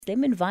Let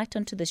me invite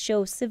onto the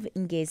show Siv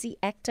Ngesi,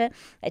 actor,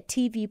 a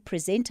TV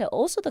presenter,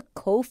 also the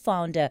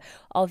co-founder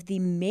of the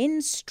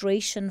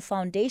MENstruation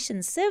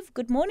Foundation. Siv,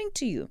 good morning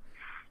to you.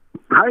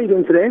 How are you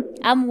doing today?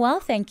 I'm well,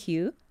 thank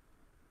you.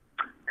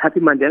 Happy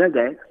Mandela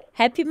Day.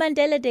 Happy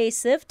Mandela Day,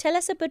 Siv. Tell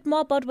us a bit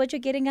more about what you're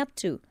getting up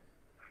to.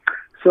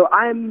 So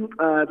I'm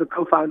the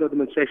co-founder of the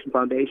MENstruation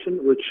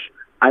Foundation, which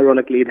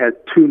ironically it has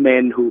two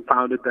men who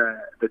founded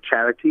the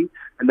charity,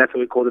 and that's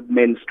why we call it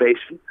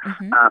MENstruation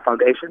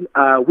Foundation.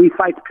 We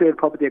fight period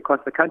poverty across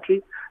the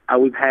country.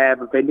 We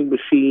have a vending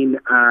machine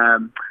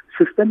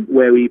system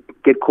where we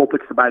get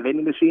corporates to buy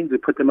vending machines. We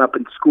put them up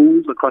in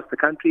schools across the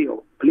country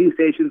or police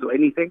stations or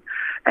anything,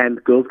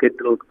 and girls get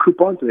little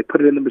coupons and they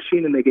put it in the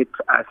machine and they get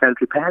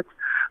sanitary pads.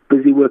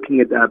 Busy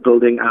working at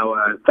building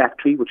our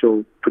factory, which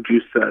will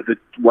produce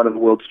one of the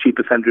world's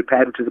cheapest sanitary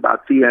pads, which is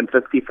about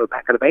 $350 for a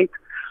packet of 8.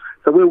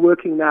 So we're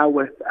working now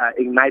with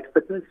Ignite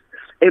Fitness.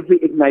 Every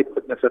Ignite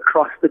Fitness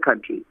across the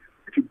country,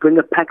 if you bring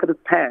a packet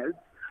of pads,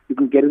 you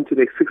can get into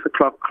their 6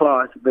 o'clock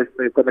class.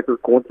 They've got like a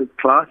gauntlet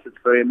class. It's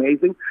very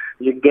amazing.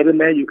 You can get in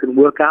there, you can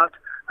work out.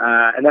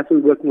 And that's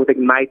what we're working with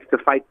Ignite to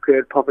fight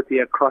period poverty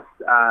across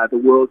the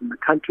world and the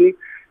country.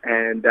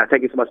 And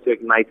thank you so much to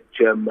Ignite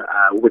Gym,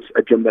 which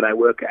a gym that I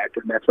work at.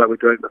 And that's why we're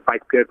doing the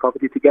fight period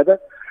poverty together,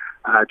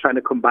 trying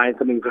to combine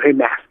something very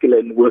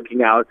masculine,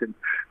 working out, and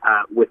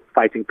with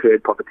fighting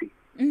period poverty.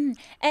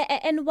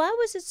 And why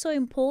was it so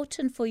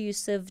important for you,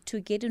 Siv, to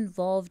get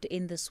involved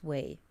in this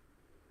way?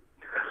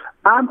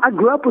 I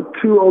grew up with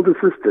two older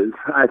sisters.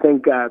 I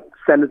think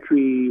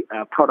sanitary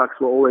products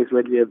were always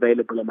readily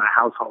available in my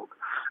household.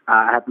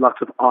 I have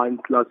lots of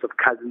aunts, lots of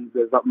cousins.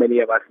 There's not many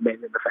of us men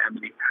in the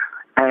family.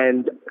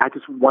 And I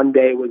just one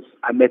day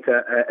I met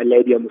a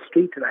lady on the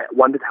street, and I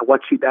wondered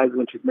what she does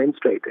when she's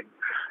menstruating.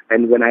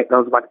 And that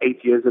was about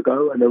 8 years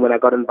ago. And then when I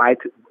got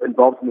involved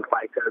in the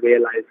fight, I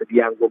realized that a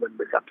young woman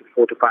missed up to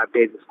 4 to 5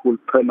 days of school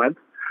per month.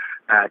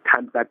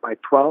 Times that by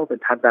 12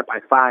 and times that by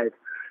 5,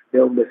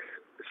 they'll miss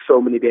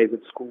so many days at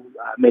school.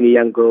 Many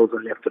young girls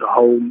are left at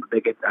home. They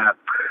get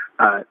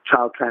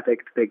child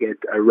trafficked. They get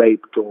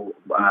raped or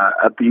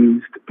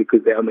abused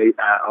because they're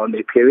on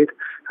their period.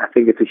 I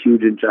think it's a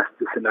huge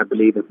injustice, and I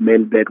believe if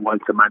men led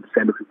once a month,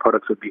 sanitary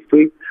products would be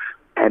free.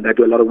 And I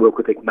do a lot of work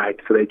with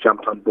Ignite, so they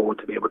jumped on board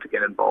to be able to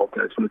get involved.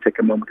 I just want to take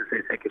a moment to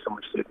say thank you so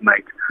much to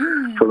Ignite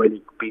for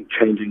really been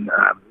changing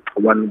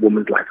one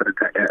woman's life at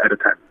a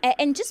time.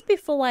 And just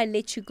before I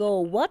let you go,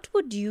 what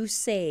would you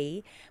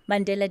say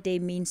Mandela Day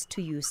means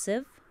to you,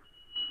 Siv?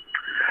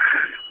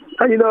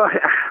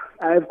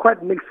 I have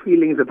quite mixed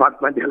feelings about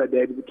Mandela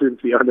Day, to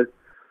be honest.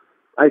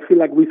 I feel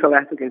like we South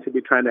Africans should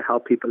be trying to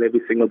help people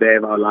every single day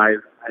of our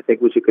lives. I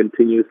think we should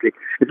continuously.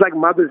 It's like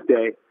Mother's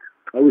Day.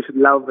 We should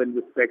love and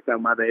respect our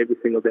mother every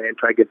single day and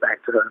try to get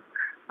back to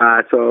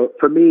her. So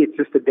for me, it's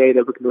just a day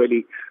that we can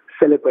really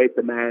celebrate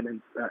the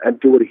man and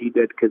do what he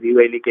did, because he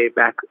really gave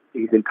back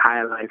his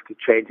entire life to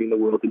changing the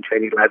world and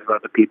changing the lives of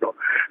other people.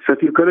 So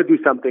if you're going to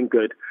do something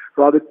good,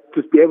 rather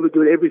just be able to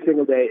do it every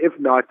single day. If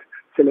not,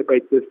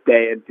 celebrate this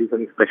day and do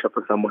something special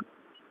for someone.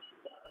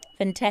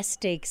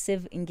 Fantastic.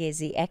 Siv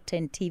Ngesi, actor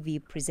and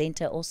TV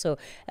presenter, also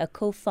a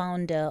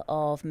co-founder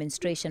of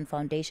MENstruation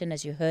Foundation.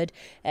 As you heard,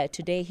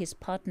 today he's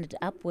partnered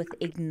up with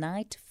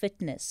Ignite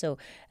Fitness. So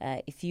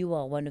if you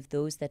are one of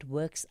those that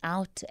works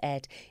out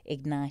at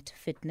Ignite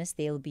Fitness,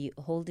 they'll be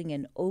holding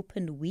an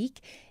open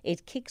week.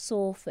 It kicks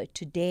off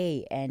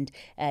today, and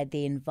they're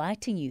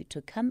inviting you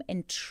to come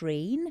and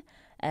train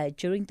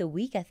during the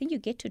week. I think you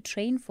get to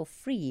train for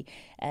free,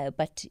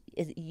 but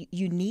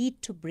you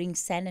need to bring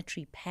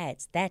sanitary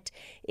pads. That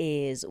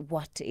is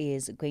what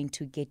is going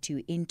to get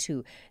you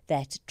into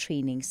that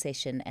training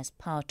session as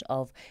part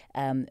of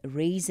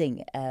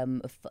raising,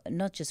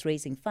 not just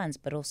raising funds,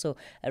 but also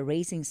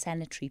raising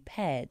sanitary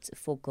pads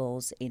for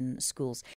girls in schools.